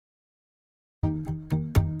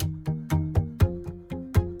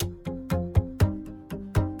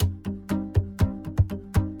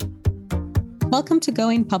Welcome to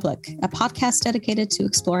Going Public, a podcast dedicated to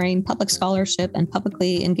exploring public scholarship and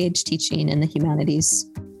publicly engaged teaching in the humanities.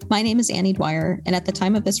 My name is Annie Dwyer, and at the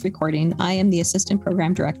time of this recording, I am the Assistant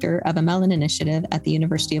Program Director of a Mellon Initiative at the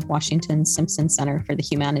University of Washington's Simpson Center for the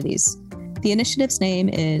Humanities. The initiative's name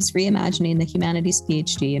is Reimagining the Humanities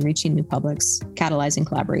PhD and Reaching New Publics, Catalyzing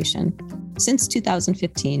Collaboration. Since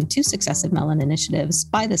 2015, two successive Mellon initiatives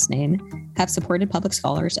by this name have supported public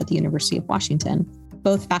scholars at the University of Washington,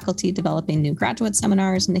 both faculty developing new graduate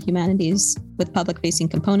seminars in the humanities with public-facing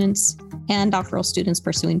components and doctoral students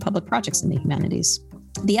pursuing public projects in the humanities.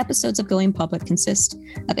 The episodes of Going Public consist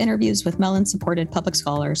of interviews with Mellon-supported public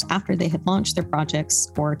scholars after they had launched their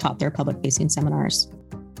projects or taught their public-facing seminars.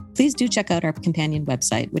 Please do check out our companion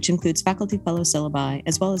website, which includes faculty fellow syllabi,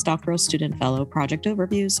 as well as doctoral student fellow project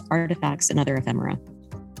overviews, artifacts, and other ephemera.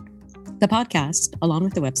 The podcast, along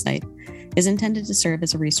with the website, is intended to serve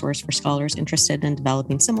as a resource for scholars interested in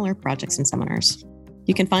developing similar projects and seminars.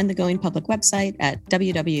 You can find the Going Public website at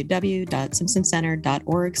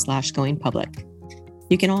www.simpsoncenter.org/goingpublic.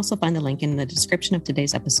 You can also find the link in the description of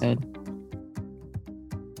today's episode.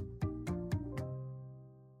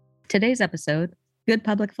 Today's episode, Good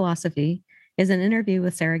Public Philosophy, is an interview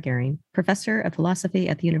with Sara Goering, professor of philosophy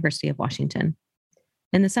at the University of Washington.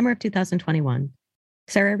 In the summer of 2021,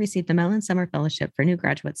 Sara received the Mellon Summer Fellowship for new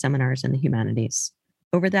graduate seminars in the humanities.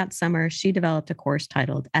 Over that summer, she developed a course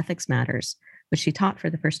titled Ethics Matters, which she taught for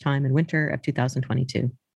the first time in winter of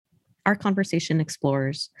 2022. Our conversation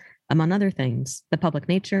explores, among other things, the public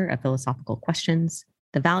nature of philosophical questions,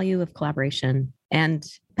 the value of collaboration, and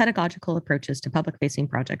pedagogical approaches to public-facing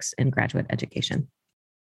projects in graduate education.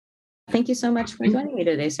 Thank you so much for joining me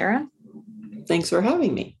today, Sara. Thanks for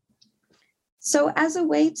having me. So as a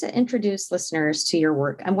way to introduce listeners to your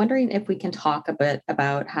work, I'm wondering if we can talk a bit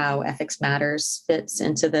about how Ethics Matters fits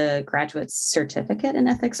into the graduate certificate in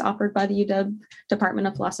ethics offered by the UW Department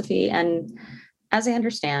of Philosophy. And as I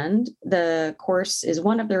understand, the course is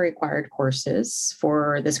one of the required courses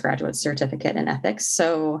for this graduate certificate in ethics.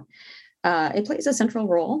 So it plays a central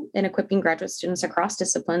role in equipping graduate students across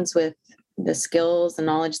disciplines with the skills and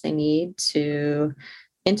knowledge they need to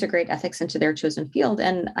integrate ethics into their chosen field.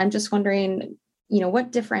 And I'm just wondering,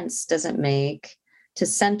 what difference does it make to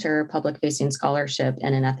center public-facing scholarship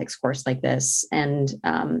in an ethics course like this? And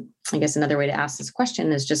I guess another way to ask this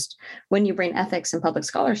question is just when you bring ethics and public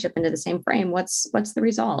scholarship into the same frame, what's the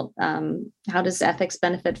result? How does ethics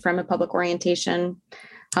benefit from a public orientation?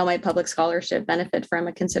 How might public scholarship benefit from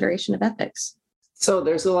a consideration of ethics? So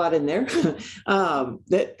there's a lot in there.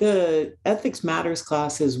 The Ethics Matters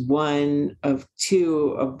class is one of two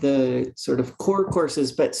of the sort of core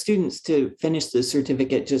courses, but students to finish the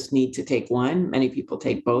certificate just need to take one. Many people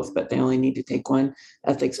take both, but they only need to take one,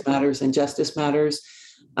 Ethics Matters and Justice Matters.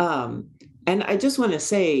 And I just want to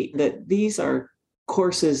say that these are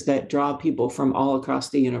courses that draw people from all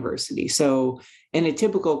across the university. So in a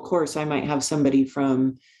typical course, I might have somebody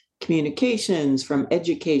from communications, from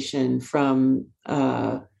education, from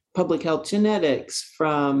public health genetics,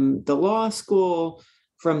 from the law school,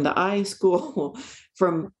 from the I school,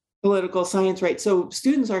 from political science, right? So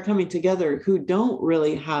students are coming together who don't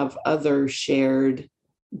really have other shared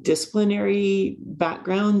disciplinary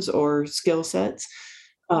backgrounds or skill sets,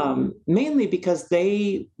 mainly because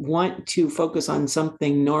they want to focus on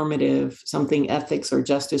something normative, something ethics or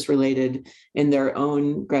justice related in their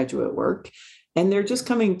own graduate work. And they're just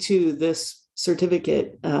coming to this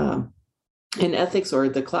certificate in ethics, or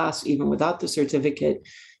the class even without the certificate,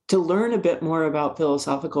 to learn a bit more about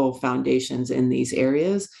philosophical foundations in these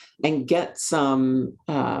areas and get some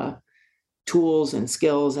tools and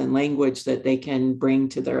skills and language that they can bring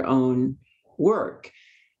to their own work.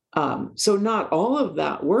 So not all of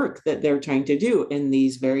that work that they're trying to do in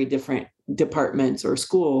these very different departments or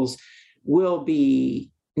schools will be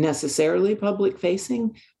necessarily public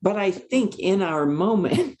facing, but I think in our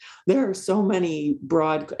moment, there are so many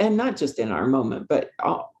broad, and not just in our moment, but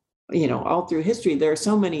all through history, there are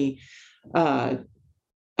so many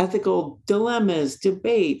ethical dilemmas,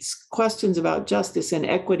 debates, questions about justice and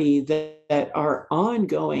equity that are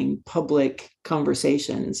ongoing public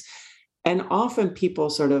conversations. And often people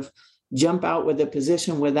sort of jump out with a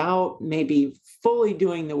position without maybe fully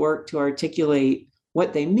doing the work to articulate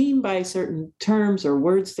what they mean by certain terms or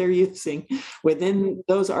words they're using within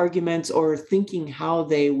those arguments, or thinking how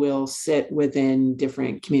they will sit within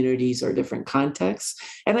different communities or different contexts.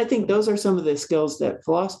 And I think those are some of the skills that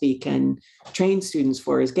philosophy can train students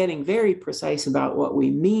for, is getting very precise about what we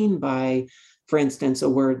mean by, for instance, a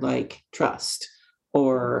word like trust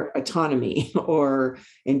or autonomy or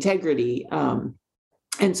integrity.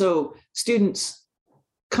 And so students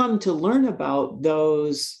come to learn about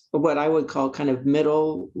those, what I would call kind of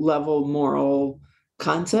middle level moral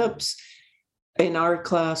concepts. In our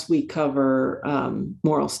class, we cover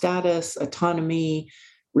moral status, autonomy,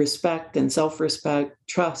 respect and self-respect,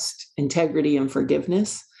 trust, integrity, and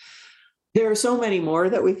forgiveness. There are so many more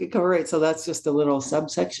that we could cover, right? So that's just a little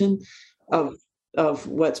subsection of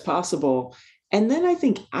what's possible. And then I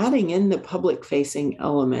think adding in the public-facing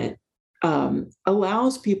element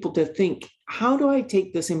allows people to think, how do I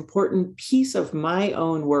take this important piece of my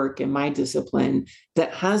own work and my discipline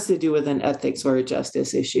that has to do with an ethics or a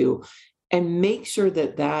justice issue and make sure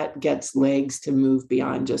that that gets legs to move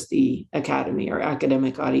beyond just the academy or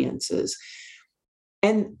academic audiences?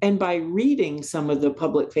 And by reading some of the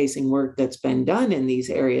public-facing work that's been done in these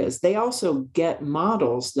areas, they also get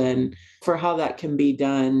models then for how that can be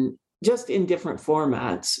done just in different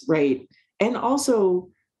formats, right? And also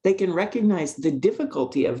they can recognize the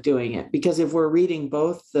difficulty of doing it, because if we're reading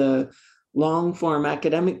both the long form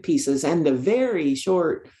academic pieces and the very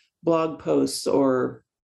short blog posts or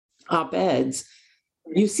op-eds,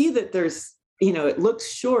 you see that there's, it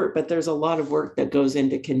looks short, but there's a lot of work that goes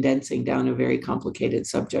into condensing down a very complicated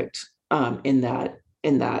subject in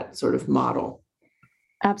that sort of model.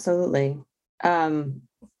 Absolutely.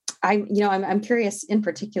 I'm curious in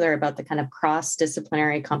particular about the kind of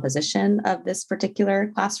cross-disciplinary composition of this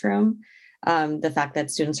particular classroom. The fact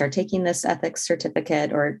that students are taking this ethics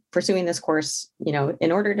certificate or pursuing this course,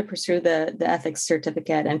 in order to pursue the ethics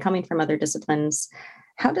certificate and coming from other disciplines.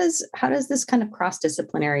 How does this kind of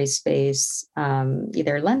cross-disciplinary space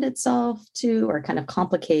either lend itself to or kind of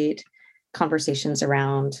complicate conversations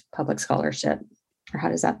around public scholarship? Or how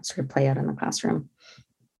does that sort of play out in the classroom?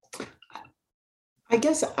 I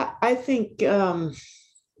guess I think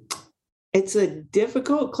it's a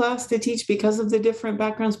difficult class to teach because of the different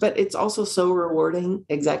backgrounds, but it's also so rewarding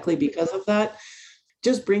exactly because of that.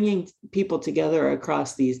 Just bringing people together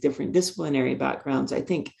across these different disciplinary backgrounds, I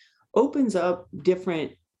think, opens up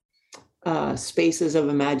different spaces of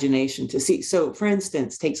imagination to see. So, for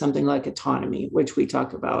instance, take something like autonomy, which we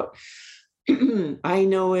talk about. I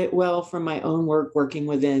know it well from my own work working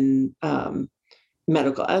within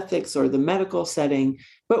medical ethics or the medical setting.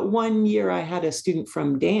 But one year I had a student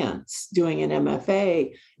from dance doing an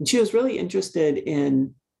MFA, and she was really interested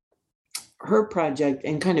in her project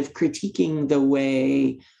and kind of critiquing the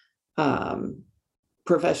way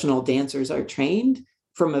professional dancers are trained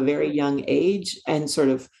from a very young age and sort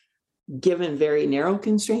of given very narrow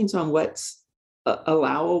constraints on what's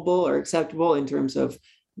allowable or acceptable in terms of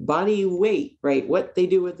body weight, right? What they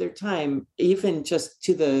do with their time, even just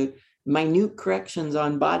to the minute corrections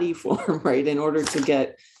on body form, right? In order to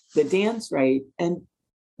get the dance right. And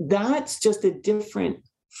that's just a different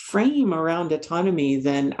frame around autonomy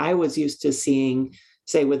than I was used to seeing,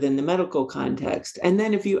 say, within the medical context. And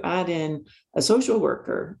then if you add in a social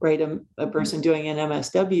worker, right, a person doing an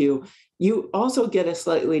MSW, you also get a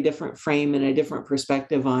slightly different frame and a different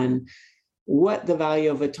perspective on what the value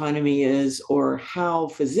of autonomy is or how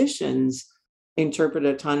physicians interpret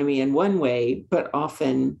autonomy in one way, but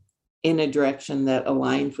often in a direction that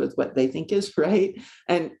aligns with what they think is right.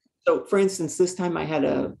 And so, for instance, this time I had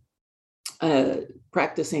a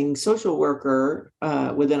practicing social worker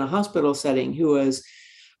within a hospital setting who was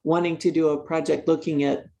wanting to do a project looking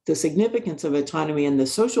at the significance of autonomy and the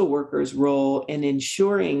social worker's role in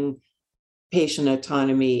ensuring patient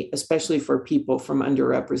autonomy, especially for people from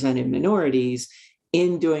underrepresented minorities,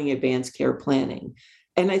 in doing advanced care planning.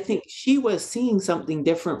 And I think she was seeing something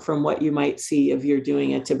different from what you might see if you're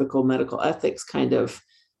doing a typical medical ethics kind of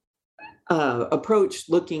approach,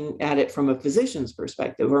 looking at it from a physician's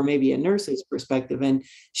perspective or maybe a nurse's perspective. And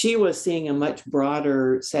she was seeing a much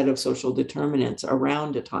broader set of social determinants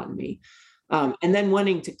around autonomy. And then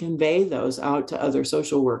wanting to convey those out to other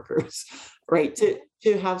social workers, right,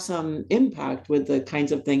 to have some impact with the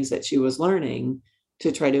kinds of things that she was learning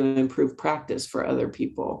to try to improve practice for other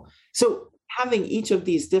people. So having each of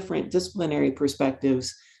these different disciplinary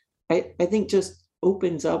perspectives, I think just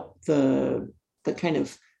opens up the kind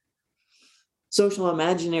of social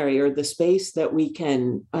imaginary or the space that we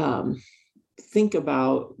can think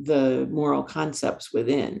about the moral concepts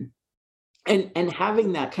within. And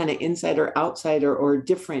having that kind of insider, outsider, or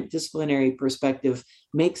different disciplinary perspective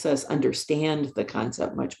makes us understand the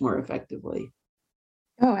concept much more effectively.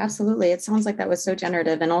 Oh, absolutely. It sounds like that was so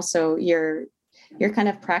generative. And also you're kind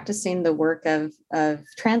of practicing the work of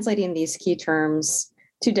translating these key terms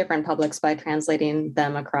to different publics by translating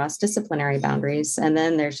them across disciplinary boundaries. And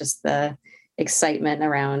then there's just the excitement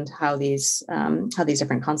around how these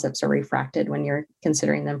different concepts are refracted when you're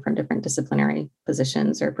considering them from different disciplinary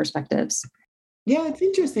positions or perspectives. Yeah, it's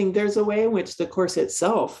interesting. There's a way in which the course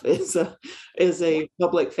itself is a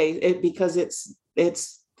public face because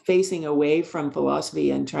it's facing away from philosophy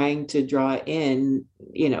and trying to draw in,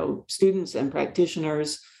 students and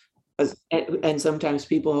practitioners and sometimes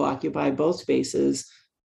people who occupy both spaces.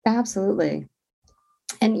 Absolutely.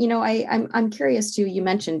 And I'm curious too. You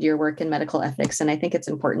mentioned your work in medical ethics, and I think it's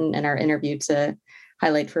important in our interview to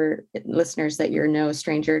highlight for listeners that you're no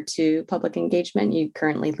stranger to public engagement. You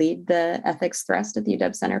currently lead the ethics thrust at the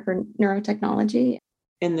UW Center for Neurotechnology.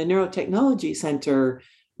 In the Neurotechnology Center,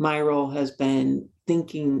 my role has been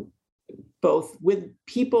thinking both with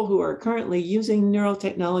people who are currently using neural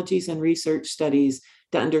technologies and research studies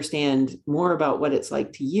to understand more about what it's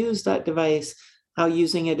like to use that device, how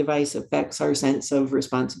using a device affects our sense of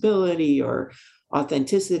responsibility or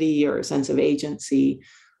authenticity or a sense of agency,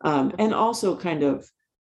 and also kind of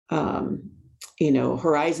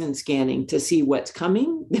horizon scanning to see what's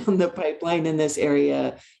coming down the pipeline in this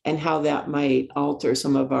area and how that might alter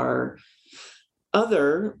some of our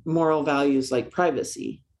other moral values like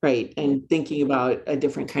privacy, right? And thinking about a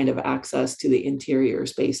different kind of access to the interior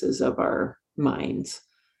spaces of our minds.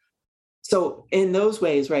 So in those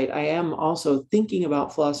ways, right, I am also thinking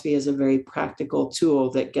about philosophy as a very practical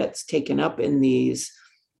tool that gets taken up in these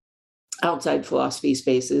outside philosophy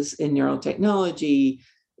spaces in neurotechnology,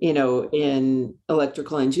 in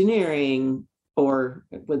electrical engineering, or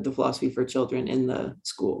with the philosophy for children in the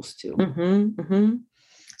schools too. Mm-hmm, mm-hmm.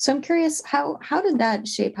 So I'm curious, how did that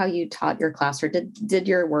shape how you taught your class, or did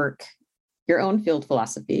your work, your own field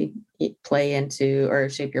philosophy, play into or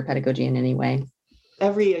shape your pedagogy in any way?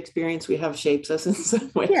 Every experience we have shapes us in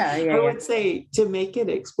some way. Yeah. I would say, to make it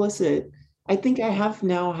explicit, I think I have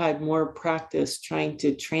now had more practice trying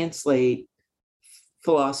to translate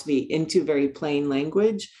philosophy into very plain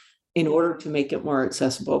language in order to make it more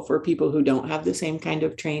accessible for people who don't have the same kind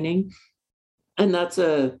of training. And that's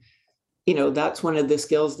one of the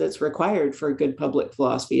skills that's required for good public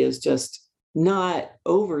philosophy, is just not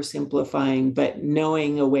oversimplifying, but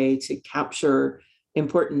knowing a way to capture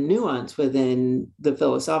important nuance within the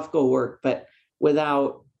philosophical work, but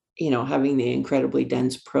without, having the incredibly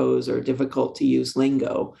dense prose or difficult to use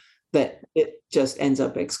lingo that it just ends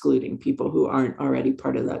up excluding people who aren't already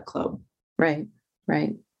part of that club. Right.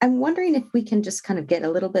 I'm wondering if we can just kind of get a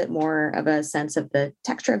little bit more of a sense of the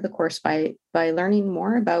texture of the course by learning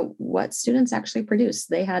more about what students actually produce.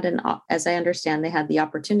 They had as I understand, they had the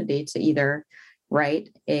opportunity to either write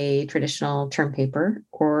a traditional term paper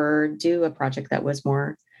or do a project that was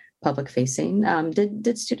more public facing.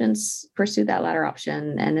 Did students pursue that latter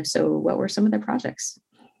option? And if so, what were some of their projects?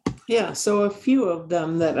 Yeah, so a few of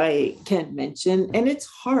them that I can mention, and it's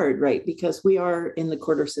hard, right? Because we are in the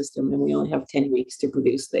quarter system and we only have 10 weeks to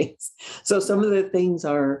produce things. So some of the things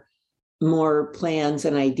are more plans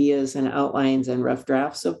and ideas and outlines and rough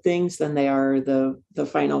drafts of things than they are the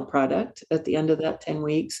final product at the end of that 10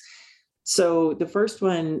 weeks. So the first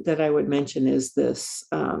one that I would mention is this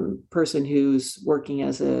person who's working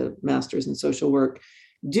as a master's in social work,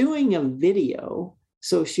 doing a video.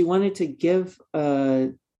 So she wanted to give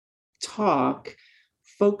a talk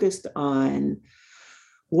focused on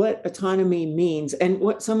what autonomy means and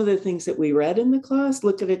what some of the things that we read in the class.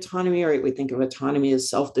 Look at autonomy, right? We think of autonomy as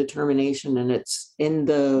self-determination, and it's in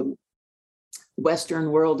the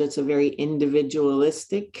Western world, it's a very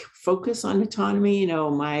individualistic focus on autonomy.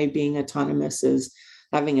 My being autonomous is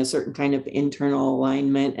having a certain kind of internal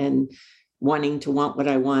alignment and wanting to want what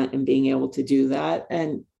I want and being able to do that.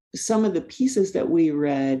 And some of the pieces that we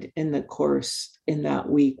read in the course in that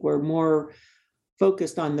week were more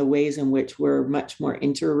focused on the ways in which we're much more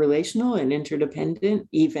interrelational and interdependent,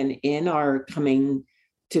 even in our coming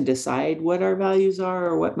to decide what our values are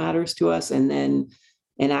or what matters to us, and then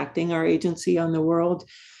enacting our agency on the world.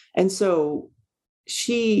 And so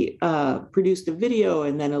she produced a video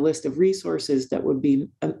and then a list of resources that would be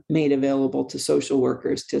made available to social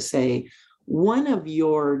workers to say, one of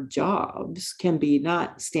your jobs can be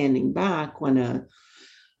not standing back when a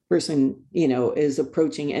person, is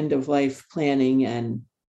approaching end of life planning and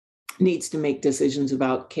needs to make decisions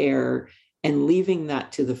about care, and leaving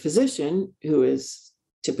that to the physician, who is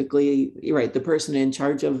typically, right, the person in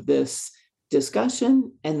charge of this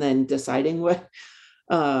discussion, and then deciding what,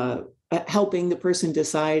 helping the person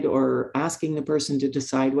decide or asking the person to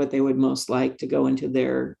decide what they would most like to go into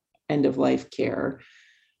their end of life care.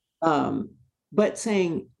 But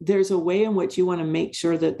saying there's a way in which you want to make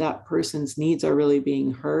sure that that person's needs are really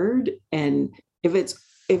being heard. And if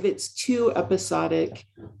it's too episodic,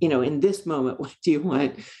 in this moment, what do you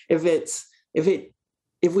want? If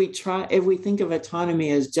we think of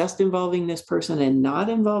autonomy as just involving this person and not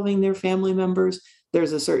involving their family members,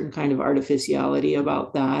 there's a certain kind of artificiality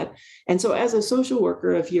about that. And so as a social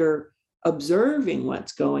worker, if you're observing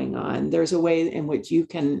what's going on, there's a way in which you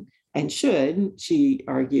can and should, she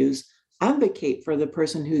argues, advocate for the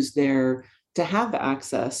person who's there to have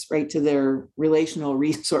access, right, to their relational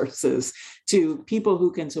resources, to people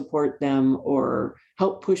who can support them or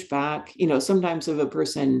help push back. Sometimes if a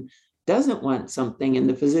person doesn't want something and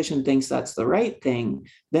the physician thinks that's the right thing,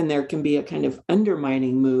 then there can be a kind of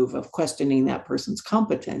undermining move of questioning that person's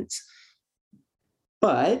competence.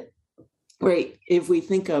 But, right, if we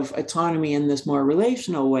think of autonomy in this more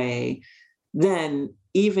relational way, then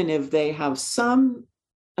even if they have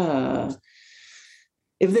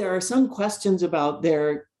if there are some questions about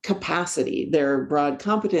their capacity, their broad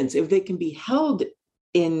competence, if they can be held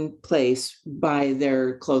in place by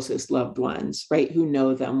their closest loved ones, right, who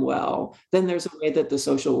know them well, then there's a way that the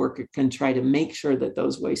social worker can try to make sure that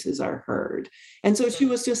those voices are heard. And so she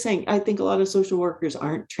was just saying, I think a lot of social workers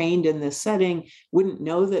aren't trained in this setting, wouldn't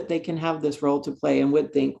know that they can have this role to play, and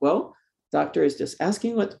would think, well, doctor is just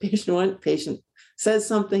asking what the patient wants, patient says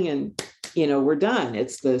something, and we're done.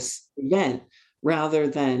 It's this event, rather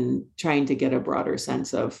than trying to get a broader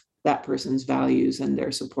sense of that person's values and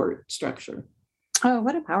their support structure. Oh,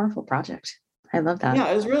 what a powerful project. I love that.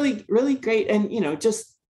 Yeah, it was really, really great. And,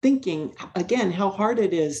 just thinking again, how hard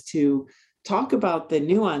it is to talk about the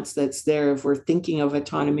nuance that's there if we're thinking of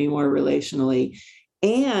autonomy more relationally,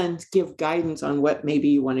 and give guidance on what maybe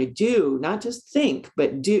you want to do, not just think,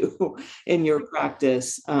 but do in your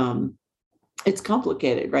practice. It's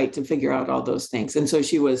complicated, right, to figure out all those things. And so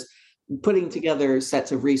she was putting together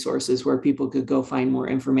sets of resources where people could go find more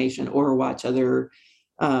information or watch other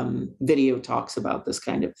video talks about this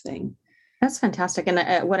kind of thing. That's fantastic.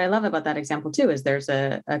 And what I love about that example too is there's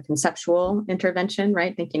a conceptual intervention,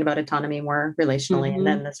 right? Thinking about autonomy more relationally, and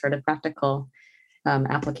then the sort of practical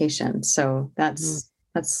application. So that's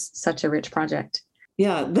such a rich project.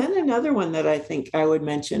 Yeah. Then another one that I think I would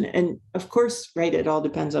mention, and of course, right, it all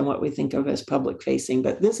depends on what we think of as public facing,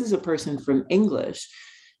 but this is a person from English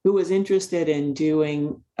who was interested in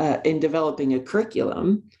developing a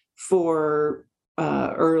curriculum for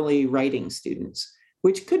early writing students,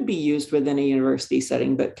 which could be used within a university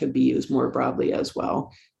setting, but could be used more broadly as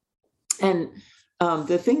well. And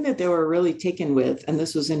the thing that they were really taken with, and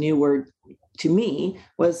this was a new word to me,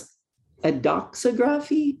 was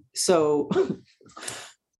adoxography. So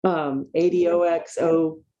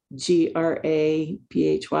ADOXOGRAPHY,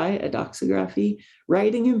 adoxography,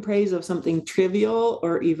 writing in praise of something trivial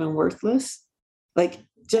or even worthless, like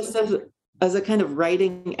just as a kind of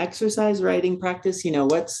writing exercise, writing practice.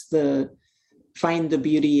 What's find the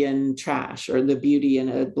beauty in trash or the beauty in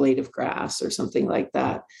a blade of grass or something like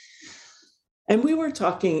that. And we were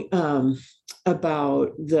talking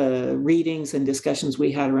about the readings and discussions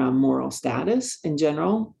we had around moral status in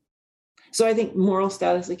general. So I think moral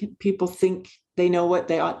status, like, people think they know what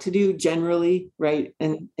they ought to do generally, right?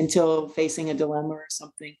 And until facing a dilemma or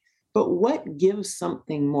something. But what gives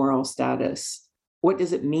something moral status? What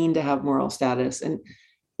does it mean to have moral status? And,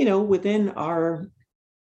 within our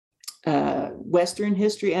Western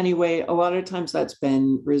history anyway, a lot of times that's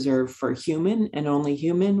been reserved for human and only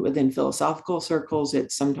human. Within philosophical circles,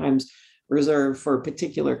 it's sometimes reserved for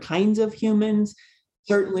particular kinds of humans.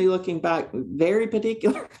 Certainly looking back, very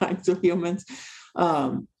particular kinds of humans.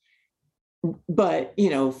 But,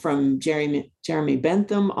 from Jeremy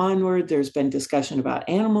Bentham onward, there's been discussion about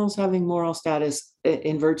animals having moral status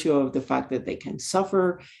in virtue of the fact that they can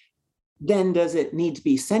suffer. Then does it need to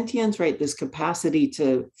be sentience, right? This capacity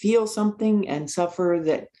to feel something and suffer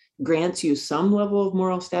that grants you some level of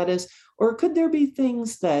moral status? Or could there be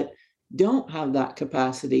things that don't have that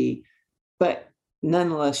capacity, but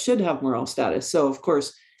nonetheless should have moral status? So, of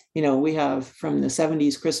course, we have from the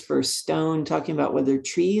 70s, Christopher Stone talking about whether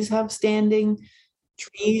trees have standing.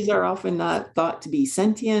 Trees are often not thought to be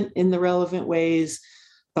sentient in the relevant ways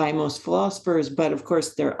by most philosophers, but of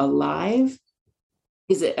course they're alive.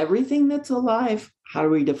 Is it everything that's alive? How do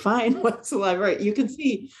we define what's alive? Right. You can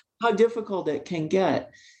see how difficult it can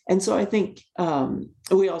get. And so I think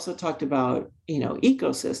we also talked about,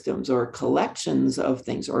 ecosystems or collections of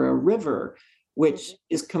things, or a river, which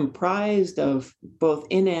is comprised of both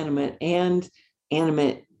inanimate and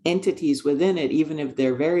animate entities within it, even if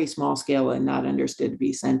they're very small scale and not understood to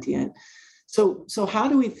be sentient. So how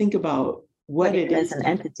do we think about what it is as an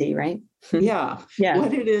entity, right? Yeah.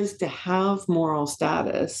 What it is to have moral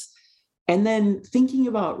status, and then thinking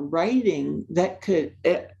about writing that could,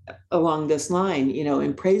 along this line,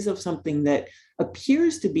 in praise of something that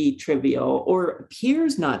appears to be trivial or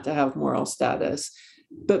appears not to have moral status.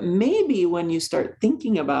 But maybe when you start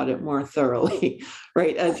thinking about it more thoroughly,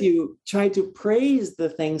 right, as you try to praise the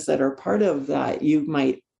things that are part of that, you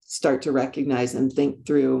might start to recognize and think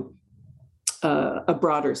through a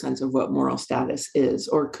broader sense of what moral status is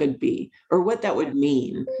or could be, or what that would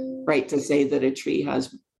mean, right, to say that a tree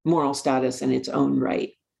has moral status in its own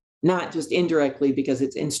right, not just indirectly because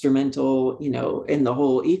it's instrumental, in the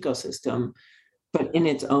whole ecosystem, but in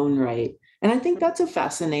its own right. And I think that's a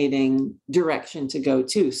fascinating direction to go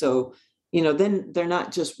too. So, then they're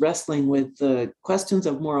not just wrestling with the questions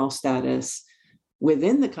of moral status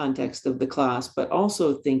within the context of the class, but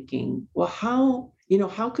also thinking, well, how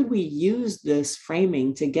could we use this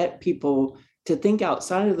framing to get people to think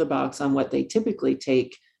outside of the box on what they typically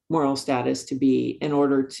take moral status to be in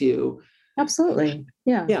order to Absolutely.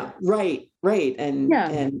 Yeah. Right.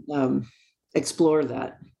 And explore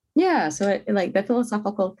that. Yeah. So like the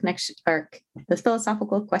philosophical connection, or the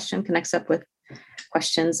philosophical question connects up with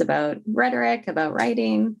questions about rhetoric, about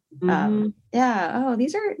writing. Oh,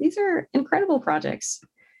 these are incredible projects.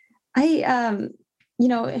 You've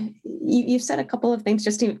said a couple of things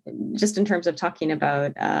just in terms of talking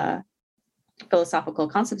about philosophical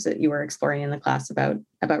concepts that you were exploring in the class about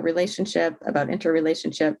relationship, about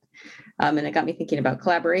interrelationship. And it got me thinking about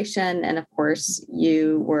collaboration. And of course,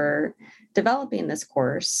 you were developing this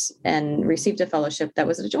course and received a fellowship that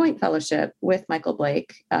was a joint fellowship with Michael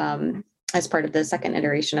Blake as part of the second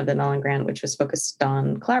iteration of the Mellon Grant, which was focused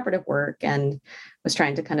on collaborative work and was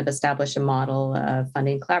trying to kind of establish a model of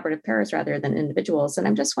funding collaborative pairs rather than individuals. And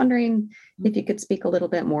I'm just wondering if you could speak a little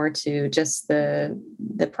bit more to just the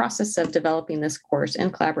process of developing this course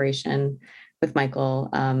in collaboration with Michael.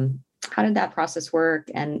 How did that process work?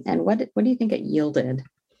 And what do you think it yielded?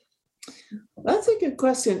 That's a good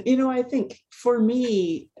question. I think for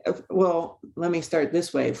me, well, let me start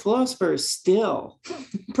this way. Philosophers still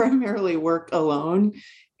primarily work alone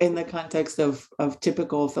in the context of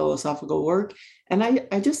typical philosophical work. And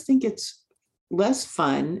I just think it's less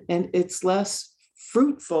fun and it's less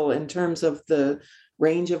fruitful in terms of the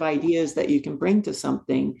range of ideas that you can bring to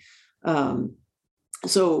something.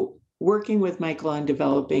 So working with Michael on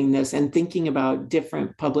developing this and thinking about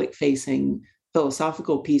different public-facing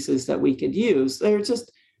philosophical pieces that we could use, they're just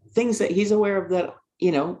things that he's aware of that,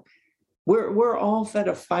 we're all fed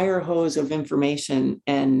a fire hose of information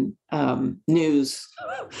and news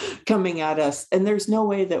coming at us. And there's no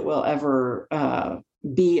way that we'll ever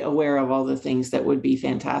be aware of all the things that would be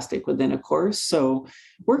fantastic within a course. So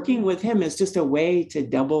working with him is just a way to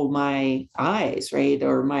double my eyes, right?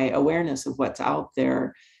 Or my awareness of what's out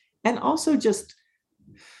there. And also just,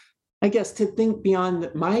 I guess, to think beyond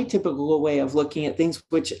my typical way of looking at things,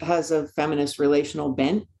 which has a feminist relational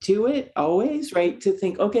bent to it always, right? To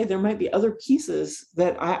think, okay, there might be other pieces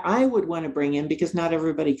that I would want to bring in because not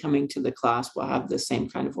everybody coming to the class will have the same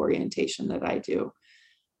kind of orientation that I do.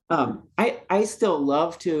 I still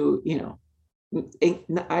love to,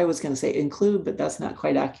 I was going to say include, but that's not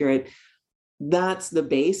quite accurate. That's the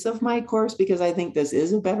base of my course because I think this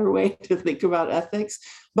is a better way to think about ethics.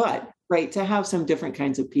 But right, to have some different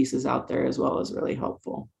kinds of pieces out there as well is really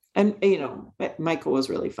helpful. And Michael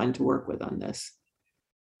was really fun to work with on this.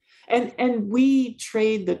 And we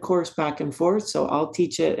trade the course back and forth. So I'll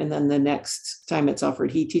teach it, and then the next time it's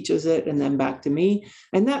offered, he teaches it, and then back to me.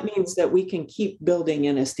 And that means that we can keep building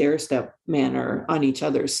in a stair-step manner on each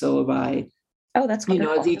other's syllabi. Oh, that's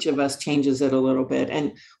wonderful. As each of us changes it a little bit.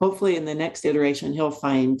 And hopefully in the next iteration, he'll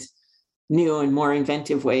find new and more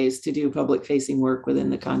inventive ways to do public-facing work within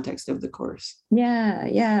the context of the course.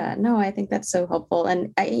 Yeah. No, I think that's so helpful.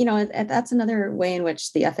 And, that's another way in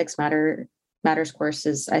which the Ethics Matters course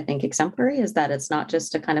is, I think, exemplary, is that it's not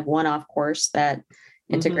just a kind of one-off course that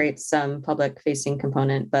integrates some public-facing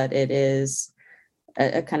component, but it is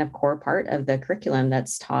a kind of core part of the curriculum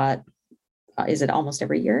that's taught. Is it almost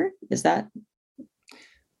every year? Is that?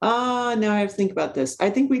 Now I have to think about this. I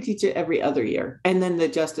think we teach it every other year. And then the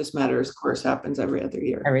Justice Matters course happens every other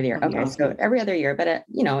year. Every year. Okay. So every other year, but at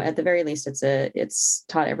the very least, it's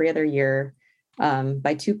taught every other year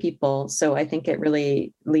by two people. So I think it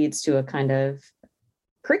really leads to a kind of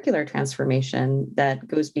curricular transformation that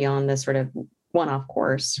goes beyond the sort of one-off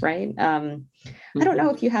course, right? I don't know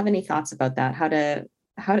if you have any thoughts about that, how to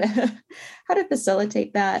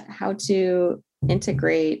facilitate that, how to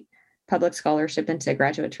integrate public scholarship into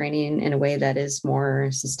graduate training in a way that is more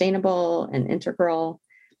sustainable and integral.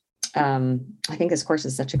 I think this course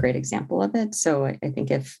is such a great example of it. So I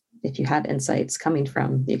think if you had insights coming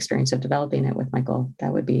from the experience of developing it with Michael,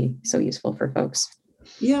 that would be so useful for folks.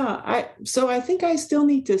 Yeah, so I think I still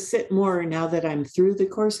need to sit more now that I'm through the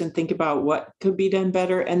course and think about what could be done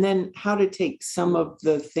better, and then how to take some of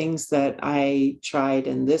the things that I tried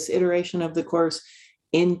in this iteration of the course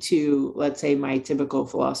into, let's say, my typical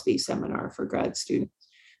philosophy seminar for grad students.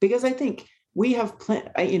 Because I think we have,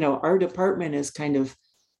 our department is kind of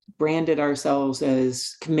branded ourselves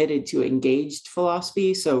as committed to engaged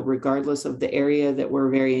philosophy. So regardless of the area, that we're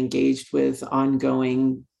very engaged with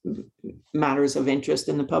ongoing matters of interest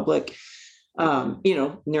in the public,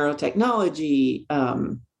 neurotechnology,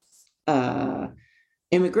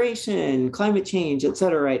 immigration, climate change, et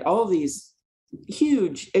cetera, right? All these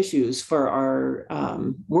huge issues for our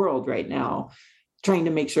world right now, trying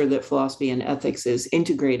to make sure that philosophy and ethics is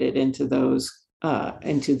integrated into those,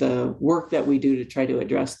 into the work that we do to try to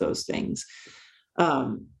address those things.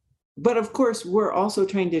 But of course, we're also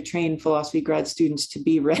trying to train philosophy grad students to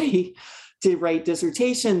be ready to write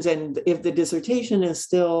dissertations. And if the dissertation is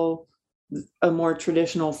still a more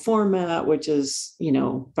traditional format, which is,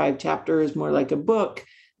 5 chapters, more like a book,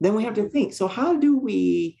 then we have to think, so how do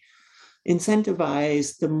we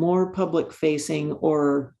incentivize the more public facing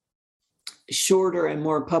or shorter and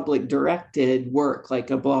more public directed work, like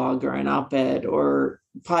a blog or an op-ed or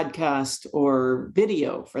podcast or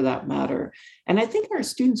video for that matter? And I think our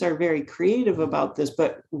students are very creative about this,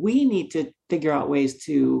 but we need to figure out ways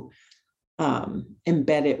to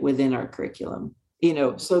embed it within our curriculum,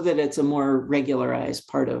 so that it's a more regularized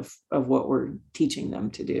part of what we're teaching them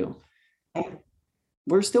to do. And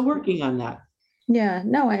we're still working on that. Yeah,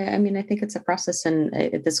 no, I mean, I think it's a process, and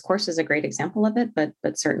this course is a great example of it, but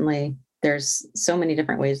certainly there's so many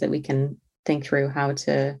different ways that we can think through how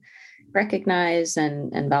to recognize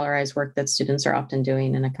and valorize work that students are often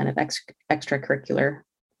doing in a kind of extracurricular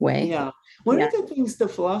way. Yeah. One of the things the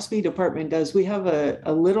philosophy department does, we have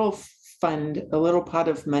a little fund, a little pot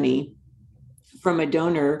of money from a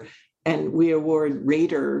donor, and we award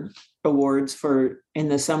Rader awards in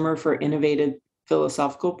the summer for innovative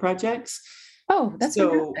philosophical projects. Oh, that's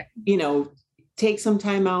so fantastic. Take some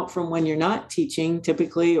time out from when you're not teaching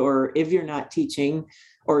typically, or if you're not teaching,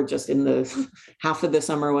 or just in the half of the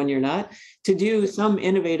summer when you're not, to do some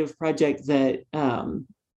innovative project that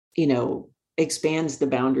expands the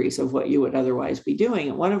boundaries of what you would otherwise be doing.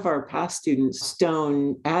 And one of our past students,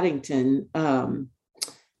 Stone Addington,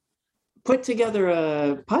 put together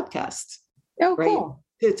a podcast. Oh, cool.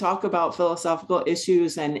 To talk about philosophical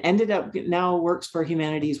issues, and ended up now works for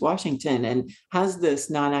Humanities Washington and has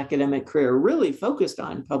this non-academic career really focused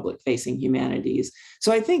on public-facing humanities.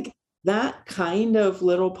 So I think that kind of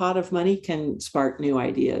little pot of money can spark new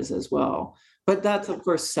ideas as well. But that's, of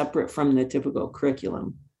course, separate from the typical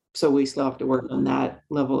curriculum. So we still have to work on that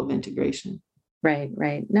level of integration. Right.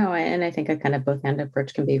 No, and I think a kind of both-hand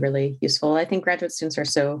approach can be really useful. I think graduate students are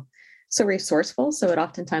so resourceful, so it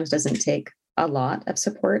oftentimes doesn't take a lot of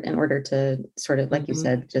support in order to sort of, like you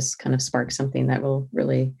said, just kind of spark something that will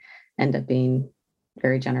really end up being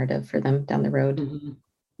very generative for them down the road.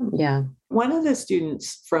 Yeah. One of the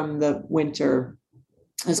students from the winter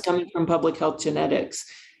is coming from public health genetics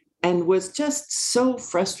and was just so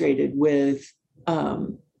frustrated with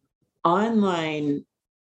online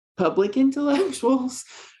public intellectuals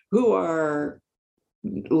who are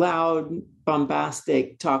loud,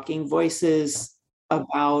 bombastic, talking voices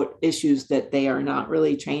about issues that they are not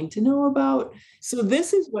really trained to know about. So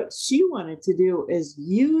this is what she wanted to do, is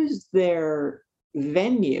use their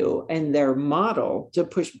venue and their model to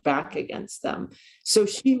push back against them. So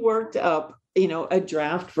she worked up, a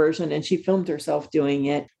draft version, and she filmed herself doing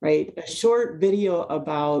it, right? A short video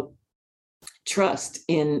about trust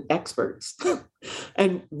in experts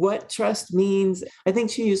and what trust means. I think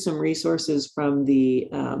she used some resources from the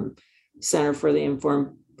Center for the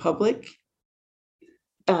Informed Public,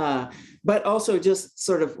 but also just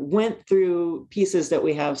sort of went through pieces that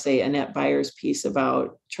we have, say, Annette Byer's piece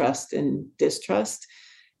about trust and distrust,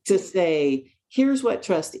 to say, here's what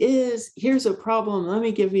trust is, here's a problem, let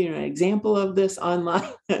me give you an example of this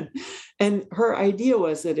online. And her idea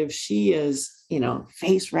was that if she is,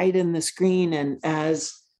 face right in the screen and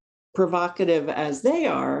as provocative as they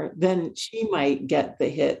are, then she might get the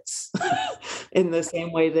hits in the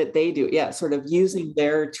same way that they do. Yeah, sort of using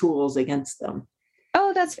their tools against them.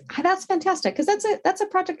 Oh, that's fantastic, because that's a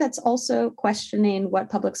project that's also questioning what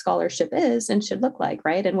public scholarship is and should look like,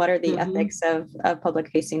 right? And what are the ethics of public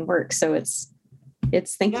facing work? So it's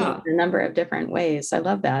thinking in a number of different ways. I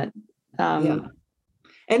love that.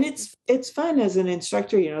 And it's fun as an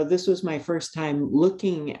instructor. This was my first time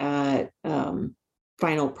looking at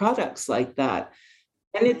final products like that.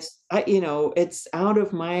 And it's out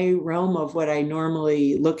of my realm of what I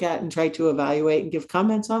normally look at and try to evaluate and give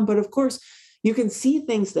comments on. But of course, you can see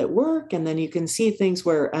things that work, and then you can see things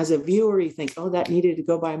where as a viewer, you think, oh, that needed to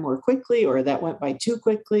go by more quickly, or that went by too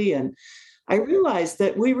quickly. And I realized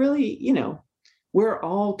that we really, we're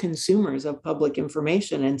all consumers of public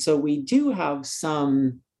information. And so we do have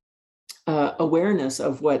some awareness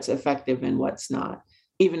of what's effective and what's not,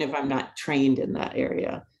 even if I'm not trained in that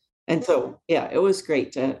area. And so, yeah, it was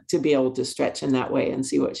great to be able to stretch in that way and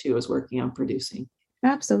see what she was working on producing.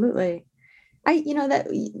 Absolutely. That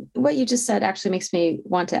what you just said actually makes me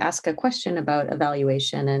want to ask a question about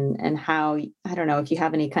evaluation and how, I don't know if you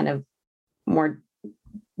have any kind of more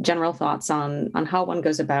general thoughts on how one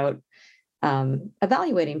goes about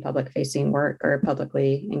evaluating public facing work or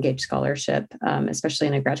publicly engaged scholarship, especially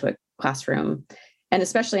in a graduate classroom, and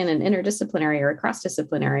especially in an interdisciplinary or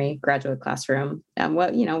cross-disciplinary graduate classroom.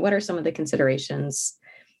 What are some of the considerations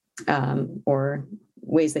or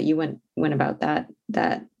ways that you went about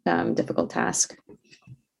that difficult task?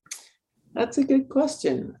 That's a good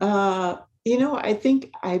question. I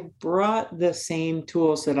think I brought the same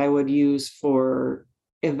tools that I would use for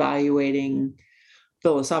evaluating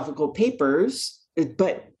philosophical papers,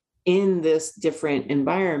 but in this different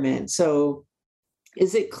environment. So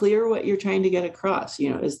is it clear what you're trying to get across?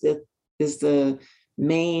 Is the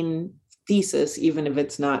main thesis, even if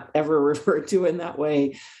it's not ever referred to in that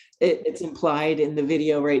way, it's implied in the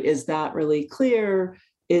video, right? Is that really clear?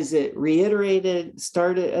 Is it reiterated,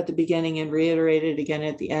 started at the beginning and reiterated again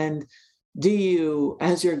at the end? Do you,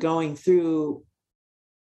 as you're going through,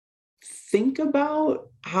 think about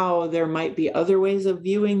how there might be other ways of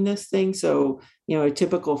viewing this thing? So, a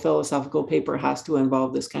typical philosophical paper has to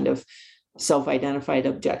involve this kind of self-identified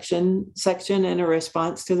objection section and a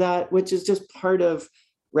response to that, which is just part of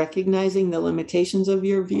recognizing the limitations of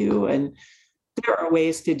your view. And there are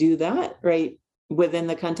ways to do that, right, within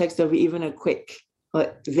the context of even a quick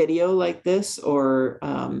video like this, or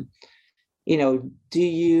do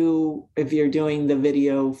you, if you're doing the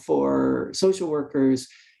video for social workers,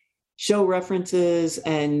 show references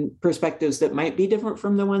and perspectives that might be different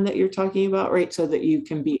from the one that you're talking about, right? So that you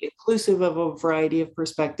can be inclusive of a variety of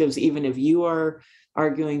perspectives, even if you are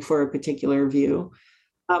arguing for a particular view.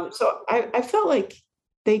 So I felt like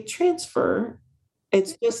they transfer.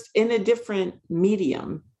 It's just in a different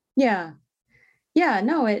medium. Yeah. Yeah,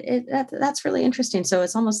 no, that's really interesting. So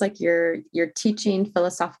it's almost like you're teaching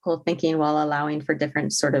philosophical thinking while allowing for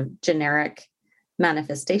different sort of generic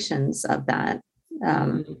manifestations of that.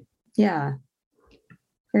 Yeah,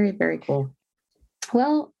 very, very cool.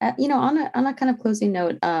 Well, on a kind of closing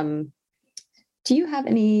note, do you have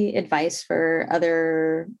any advice for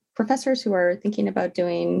other professors who are thinking about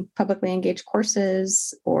doing publicly engaged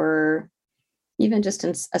courses, or even just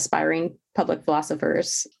aspiring public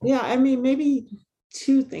philosophers? Yeah, maybe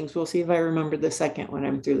two things. We'll see if I remember the second when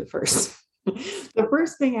I'm through the first. The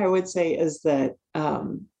first thing I would say is that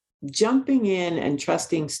jumping in and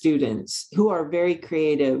trusting students who are very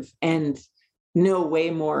creative and know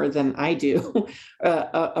way more than I do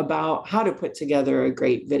about how to put together a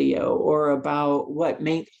great video, or about what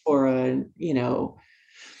makes for a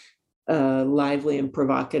lively and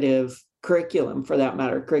provocative curriculum, for that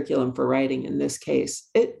matter, curriculum for writing in this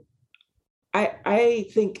case. I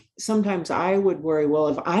think sometimes I would worry, well,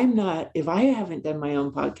 if I haven't done my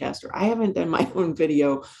own podcast, or I haven't done my own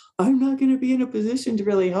video, I'm not going to be in a position to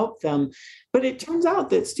really help them. But it turns out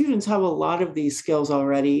that students have a lot of these skills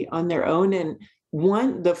already on their own, and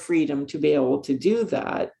want the freedom to be able to do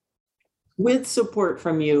that with support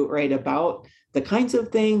from you, right, about the kinds of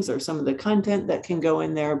things or some of the content that can go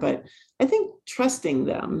in there. But I think trusting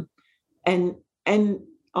them and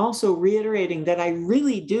also reiterating that I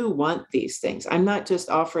really do want these things. I'm not just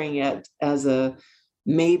offering it as a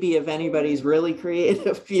maybe, if anybody's really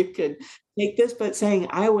creative, you could take this, but saying,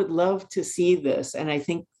 I would love to see this. And I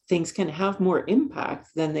think things can have more impact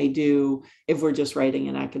than they do if we're just writing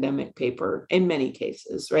an academic paper in many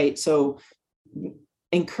cases, right? So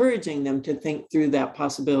encouraging them to think through that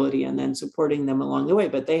possibility and then supporting them along the way.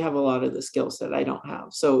 But they have a lot of the skills that I don't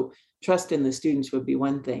have. So trust in the students would be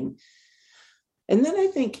one thing. And then I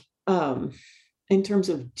think in terms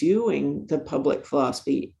of doing the public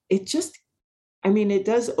philosophy, it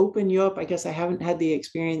does open you up. I guess I haven't had the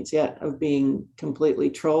experience yet of being completely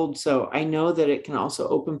trolled. So I know that it can also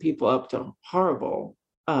open people up to horrible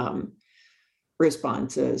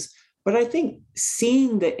responses. But I think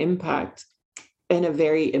seeing the impact in a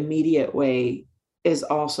very immediate way is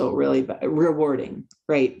also really rewarding,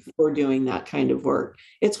 right, for doing that kind of work.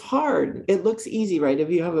 It's hard. It looks easy, right? If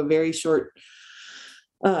you have a very short,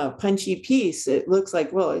 punchy piece, it looks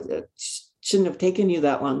like, well, it shouldn't have taken you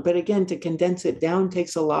that long. But again, to condense it down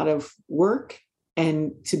takes a lot of work.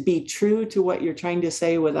 and to be true to what you're trying to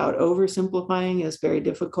say without oversimplifying is very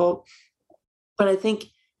difficult. But I think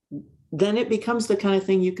then it becomes the kind of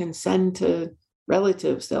thing you can send to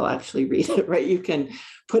relatives. They'll actually read it, right? You can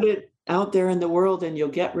put it out there in the world and you'll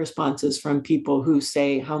get responses from people who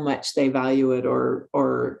say how much they value it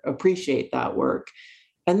or appreciate that work.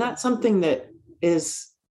 And that's something that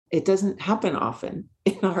it doesn't happen often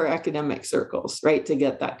in our academic circles, right? To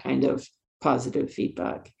get that kind of positive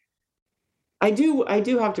feedback. I do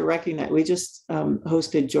have to recognize, we just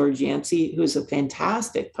hosted George Yancey, who's a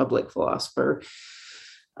fantastic public philosopher,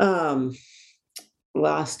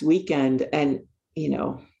 last weekend. And,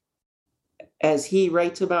 as he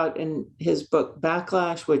writes about in his book,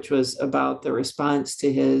 Backlash, which was about the response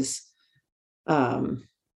to his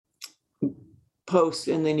post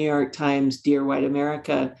in the New York Times, Dear White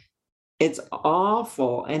America, it's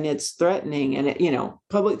awful and it's threatening. And,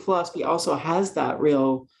 public philosophy also has that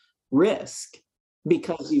real risk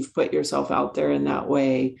because you've put yourself out there in that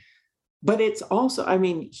way. But it's also,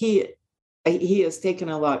 he has taken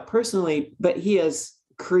a lot personally, but he has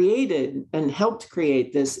created and helped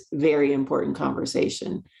create this very important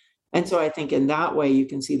conversation. And so I think in that way you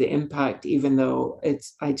can see the impact, even though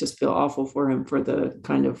I just feel awful for him for the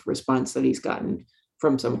kind of response that he's gotten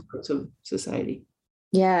from some parts of society.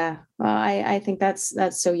 Yeah, well, I think that's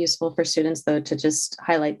so useful for students, though, to just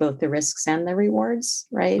highlight both the risks and the rewards,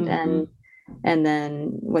 right? Mm-hmm. And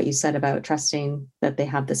then what you said about trusting that they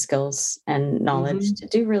have the skills and knowledge to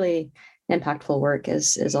do really impactful work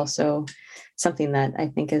is also something that I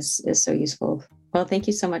think is so useful. Well, thank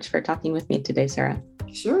you so much for talking with me today, Sara.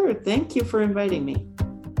 Sure. Thank you for inviting me.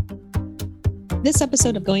 This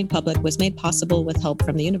episode of Going Public was made possible with help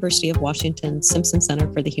from the University of Washington Simpson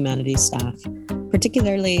Center for the Humanities staff,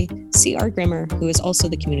 particularly C.R. Grimmer, who is also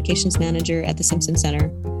the communications manager at the Simpson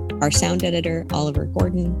Center, our sound editor, Oliver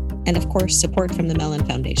Gordon, and of course, support from the Mellon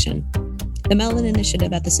Foundation. The Mellon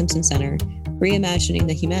Initiative at the Simpson Center, Reimagining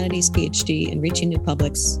the Humanities PhD and Reaching New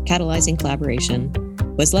Publics, Catalyzing Collaboration,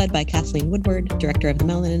 was led by Kathleen Woodward, Director of the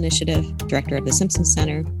Mellon Initiative, Director of the Simpson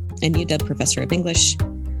Center, and UW Professor of English,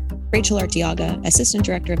 Rachel Arteaga, Assistant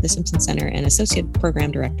Director of the Simpson Center and Associate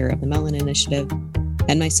Program Director of the Mellon Initiative,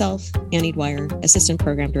 and myself, Annie Dwyer, Assistant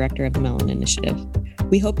Program Director of the Mellon Initiative.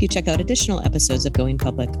 We hope you check out additional episodes of Going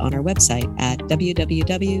Public on our website at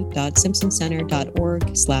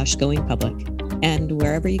www.simpsoncenter.org/goingpublic and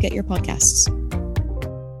wherever you get your podcasts.